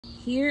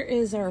Here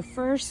is our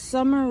first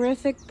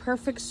Summerific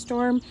Perfect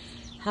Storm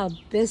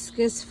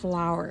hibiscus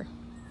flower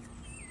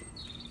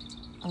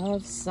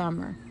of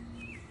summer.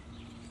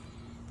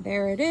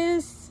 There it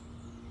is.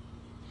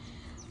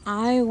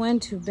 I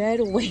went to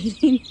bed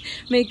waiting,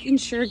 making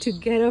sure to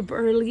get up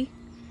early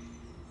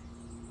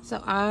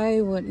so I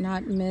would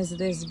not miss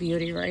this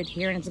beauty right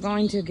here. And it's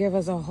going to give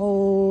us a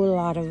whole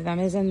lot of them.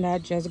 Isn't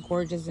that just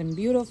gorgeous and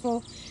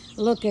beautiful?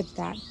 Look at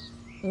that.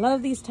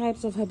 Love these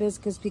types of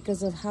hibiscus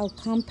because of how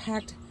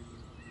compact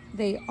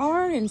they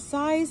are in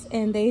size,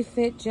 and they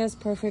fit just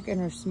perfect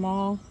in a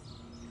small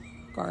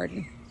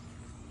garden.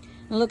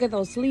 And look at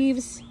those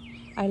leaves.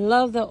 I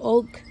love the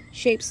oak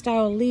shaped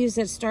style leaves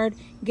that start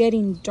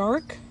getting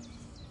dark,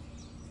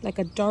 like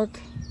a dark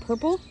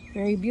purple.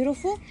 Very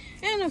beautiful.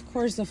 And of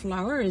course the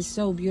flower is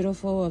so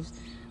beautiful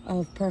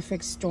of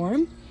Perfect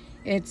Storm.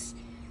 It's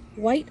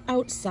white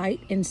outside.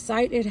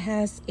 Inside it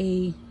has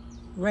a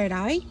red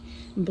eye,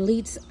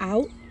 bleeds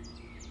out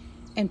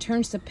and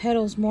turns the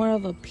petals more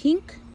of a pink.